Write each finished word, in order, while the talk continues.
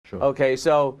Sure. Okay,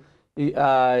 so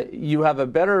you have a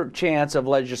better chance of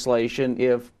legislation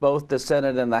if both the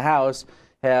Senate and the House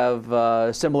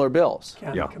have similar bills.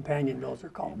 Yeah. Companion bills are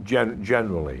called.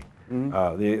 Generally.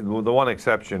 The one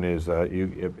exception is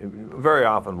very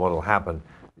often what will happen,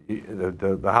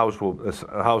 the House will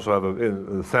have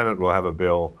the Senate will have a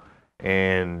bill,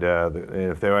 and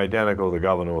if they're identical, the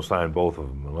governor will sign both of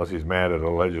them, unless he's mad at a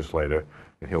legislator,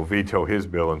 and he'll veto his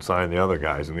bill and sign the other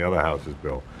guy's and the other house's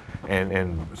bill.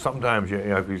 And sometimes,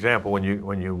 for example, when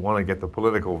you want to get the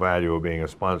political value of being a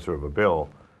sponsor of a bill,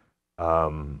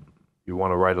 you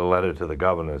want to write a letter to the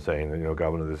governor saying,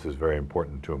 Governor, this is very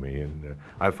important to me. And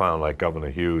I found like Governor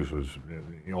Hughes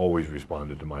he always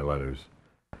responded to my letters.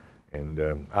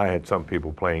 And I had some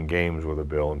people playing games with a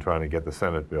bill and trying to get the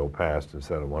Senate bill passed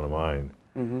instead of one of mine.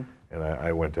 And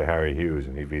I went to Harry Hughes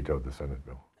and he vetoed the Senate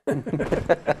bill.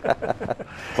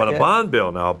 But a bond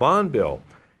bill,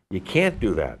 you can't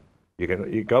do that.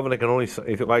 Your governor can only,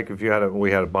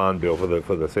 we had a bond bill for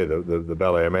the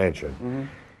Bel Air mansion.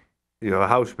 A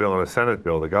House bill and a Senate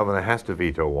bill, the governor has to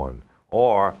veto one.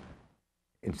 Or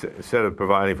instead of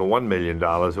providing for $1 million,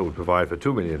 it would provide for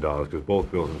 $2 million because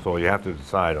both bills, and so you have to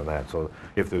decide on that. So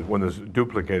when there's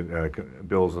duplicate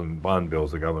bills and bond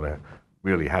bills, the governor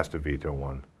really has to veto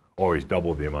one, or he's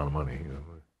doubled the amount of money.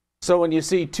 So when you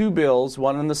see two bills,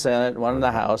 one in the Senate, one in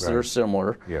the House, that are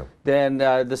similar, then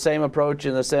the same approach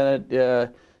in the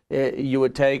Senate you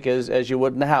would take as you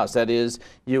would in the House. That is,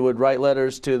 you would write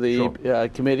letters to the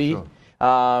committee.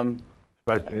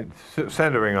 But it's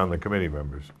centering on the committee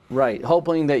members. Right,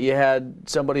 hoping that you had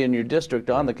somebody in your district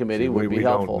on the committee would be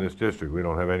helpful. In this district, we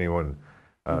don't have anyone.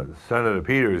 Senator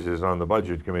Peters is on the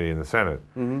Budget Committee in the Senate.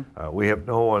 We have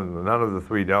none of the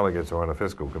 3 delegates are on a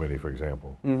fiscal committee, for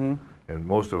example. And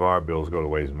most of our bills go to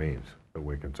Ways and Means that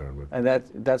we're concerned with. And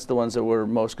that's the ones that we're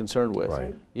most concerned with.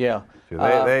 Right. Yeah. See,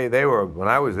 they were, when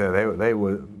I was there, they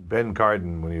were, Ben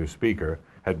Cardin, when he was Speaker,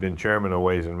 had been Chairman of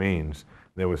Ways and Means.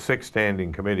 There were 6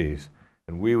 standing committees,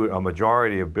 and a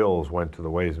majority of bills went to the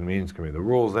Ways and Means Committee. The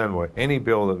rules then were any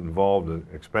bill that involved an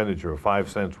expenditure of 5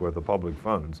 cents worth of public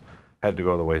funds had to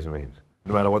go to the Ways and Means,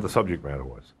 no matter what the subject matter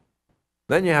was.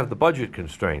 Then you have the budget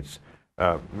constraints.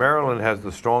 Maryland has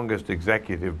the strongest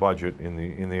executive budget in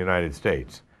the United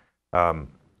States.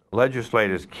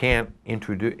 Legislators can't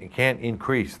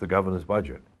increase the governor's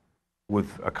budget,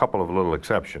 with a couple of little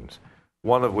exceptions.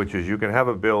 One of which is you can have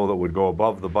a bill that would go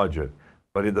above the budget,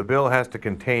 but the bill has to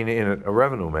contain in it a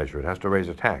revenue measure. It has to raise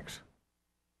a tax.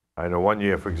 I know one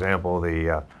year, for example,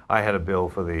 I had a bill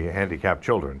for the handicapped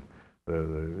children,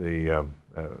 the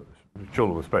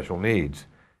children with special needs,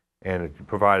 and it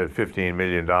provided $15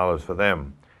 million for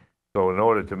them. So in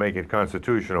order to make it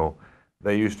constitutional,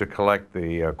 they used to collect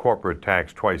the corporate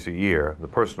tax twice a year. The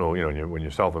personal, when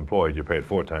you're self-employed, you pay it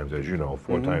 4 times, as you know,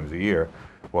 4 times a year.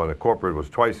 Well, the corporate was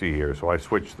twice a year, so I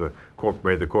switched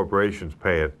made the corporations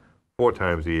pay it 4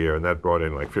 times a year, and that brought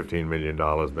in like $15 million,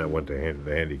 and that went to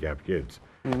the handicapped kids.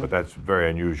 But that's very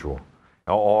unusual.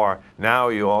 Or now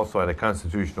you also had a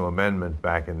constitutional amendment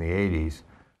back in the 80s.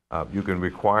 You can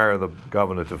require the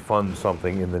governor to fund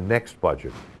something in the next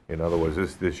budget. In other words,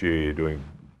 this year you're doing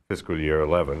fiscal year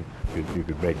 11. You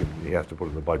could make it. He has to put it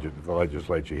in the budget. The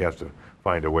legislature, he has to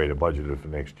find a way to budget it for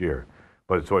next year.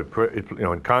 But so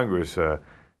in Congress,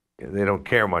 they don't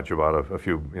care much about a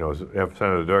few.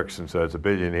 Senator Dirksen says $1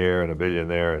 billion here and $1 billion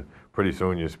there, and pretty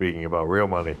soon you're speaking about real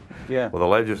money. Yeah. Well, the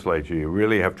legislature, you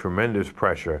really have tremendous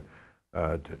pressure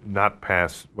to not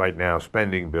pass right now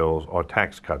spending bills or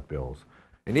tax cut bills.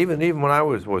 And even when I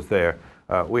was there,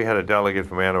 we had a delegate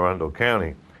from Anne Arundel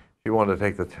County. She wanted to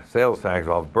take the sales tax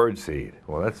off birdseed.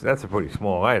 Well, that's a pretty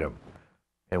small item.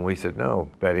 And we said,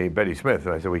 no, Betty Smith.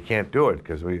 And I said, we can't do it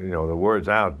because the word's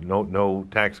out, no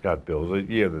tax cut bills.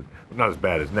 Not as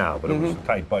bad as now, but it was a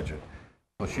tight budget.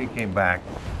 So she came back.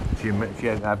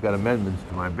 I've got amendments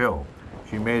to my bill.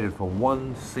 She made it for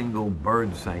one single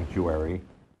bird sanctuary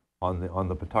on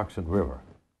the Patuxent River.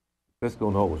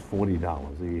 Fiscal note was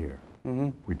 $40 a year.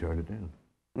 We turned it down.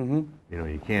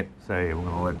 You can't say, we're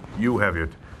going to let you have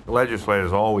the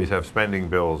legislators always have spending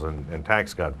bills and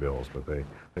tax cut bills, but they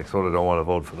sort of don't want to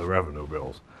vote for the revenue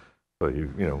bills. So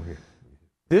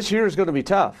This year is going to be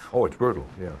tough. Oh, it's brutal,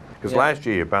 yeah. Because last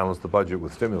year you balanced the budget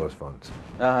with stimulus funds,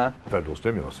 federal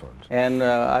stimulus funds. And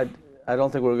I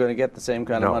don't think we're going to get the same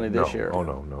kind of money this year. Oh,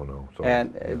 no. So,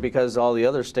 and because all the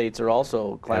other states are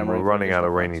also clamoring. And we're running out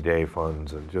of rainy day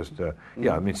funds, and just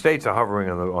I mean, states are hovering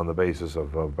on the basis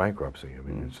of bankruptcy. I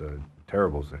mean, it's a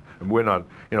terrible thing. And we're not,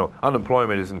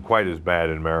 unemployment isn't quite as bad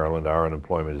in Maryland. Our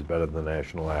unemployment is better than the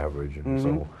national average, and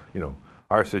so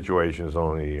our situation is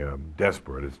only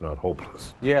desperate. It's not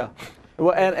hopeless. Yeah.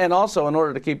 Well, and also in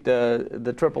order to keep the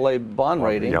AAA bond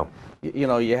rating, yeah. you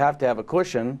know, you have to have a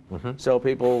cushion so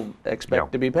people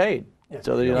expect to be paid.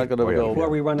 So that you're not going to go Before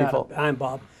we run default. out of time,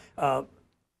 Bob,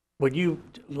 would you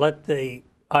let the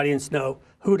audience know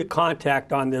who to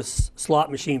contact on this slot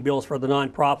machine bills for the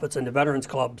nonprofits and the veterans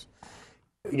clubs?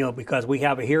 You know, because we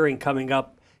have a hearing coming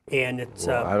up, and it's.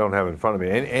 Well, I don't have in front of me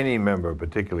any member,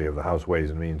 particularly of the House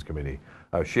Ways and Means Committee.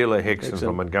 Sheila Hickson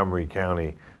from Montgomery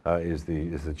County is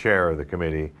the chair of the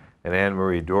committee, and Anne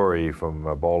Marie Dory from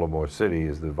Baltimore City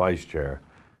is the vice chair.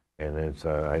 And it's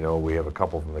I know we have a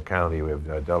couple from the county. We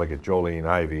have Delegate Jolene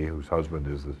Ivey, whose husband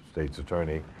is the state's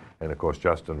attorney, and of course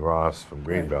Justin Ross from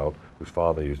Greenbelt, whose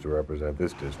father used to represent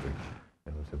this district.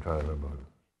 And I'm trying to remember.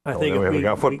 I think then we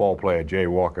got a football player, Jay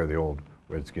Walker, the old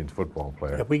Redskins football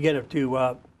player. If we get it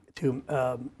to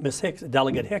Ms. Hicks,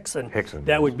 Delegate Hickson,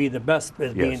 that would be the best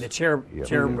as being the chair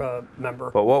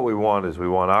member. But what we want is we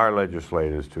want our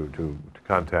legislators to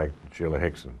contact Sheila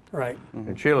Hickson. Right.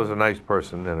 And Sheila's a nice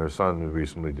person, and her son, who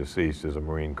recently deceased, is a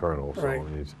Marine colonel. So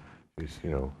he's you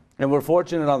know. And we're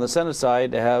fortunate on the Senate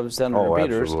side to have Senator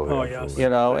Peters. Absolutely, oh, absolutely. yes. You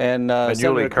know, and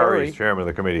Senator Yuli Curry is chairman of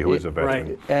the committee, who is a veteran.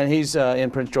 Right. And he's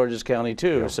in Prince George's County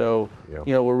too. So,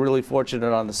 you know, we're really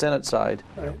fortunate on the Senate side,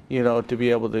 you know, to be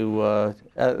able to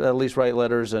at least write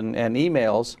letters and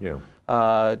emails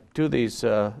to these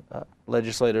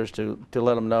legislators to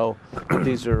let them know that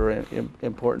these are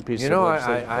important pieces of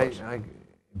legislation. I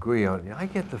agree on. I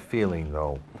get the feeling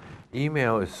though,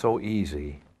 email is so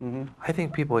easy. I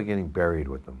think people are getting buried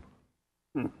with them.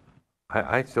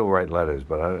 I still write letters,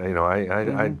 but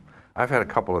I've had a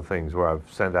couple of things where I've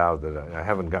sent out that I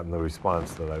haven't gotten the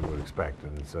response that I would expect,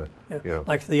 and it's you know.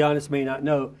 Like the audience may not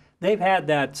know, they've had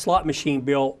that slot machine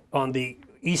bill on the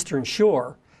Eastern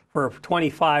Shore for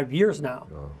 25 years now.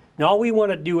 And all we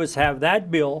want to do is have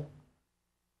that bill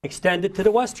extended to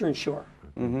the Western Shore.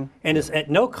 And it's at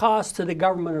no cost to the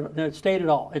government or the state at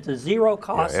all. It's a zero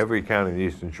cost. Every county in the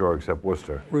Eastern Shore except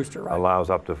Worcester allows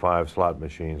up to 5 slot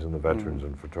machines in the veterans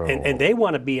and fraternal. And they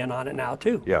want to be in on it now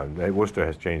too. Yeah, Worcester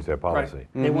has changed their policy.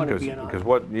 They want to be in on it. Because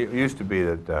what used to be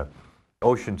that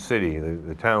Ocean City,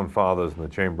 the town fathers and the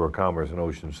Chamber of Commerce in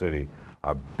Ocean City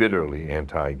are bitterly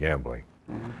anti-gambling.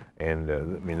 And I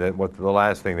mean, the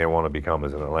last thing they want to become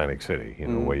is an Atlantic City, you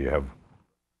know, where you have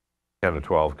 10 or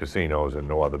 12 casinos and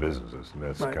no other businesses, and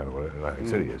that's kind of what Atlantic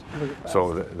City is.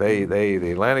 So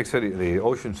the Atlantic City, the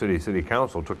Ocean City City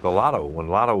Council took the lotto when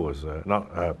lotto was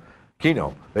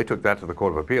Keno. They took that to the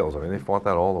Court of Appeals. I mean, they fought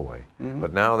that all the way.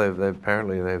 But now they've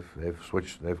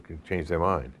changed their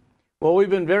mind. Well, we've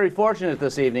been very fortunate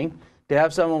this evening to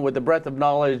have someone with the breadth of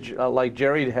knowledge like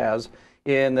Jerry has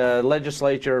in the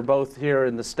legislature, both here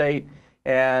in the state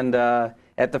and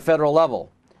at the federal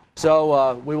level.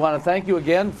 So we want to thank you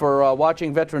again for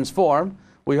watching Veterans Forum.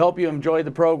 We hope you enjoyed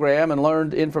the program and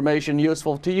learned information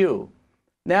useful to you.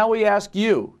 Now we ask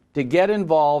you to get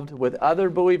involved with other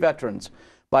Bowie veterans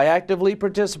by actively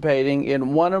participating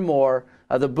in one or more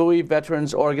of the Bowie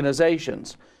Veterans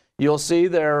organizations. You'll see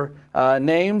their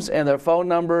names and their phone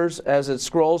numbers as it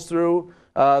scrolls through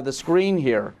the screen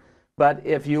here. But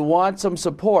if you want some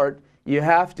support, you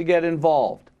have to get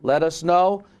involved. Let us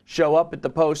know, show up at the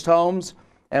post homes,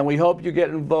 and we hope you get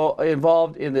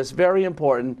involved in this very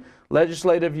important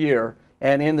legislative year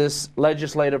and in this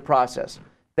legislative process.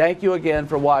 Thank you again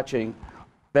for watching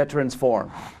Veterans Forum.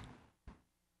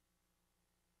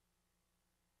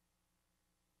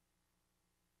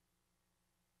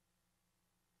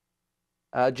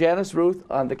 Janice Ruth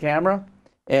on the camera,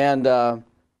 and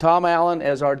Tom Allen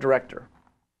as our director.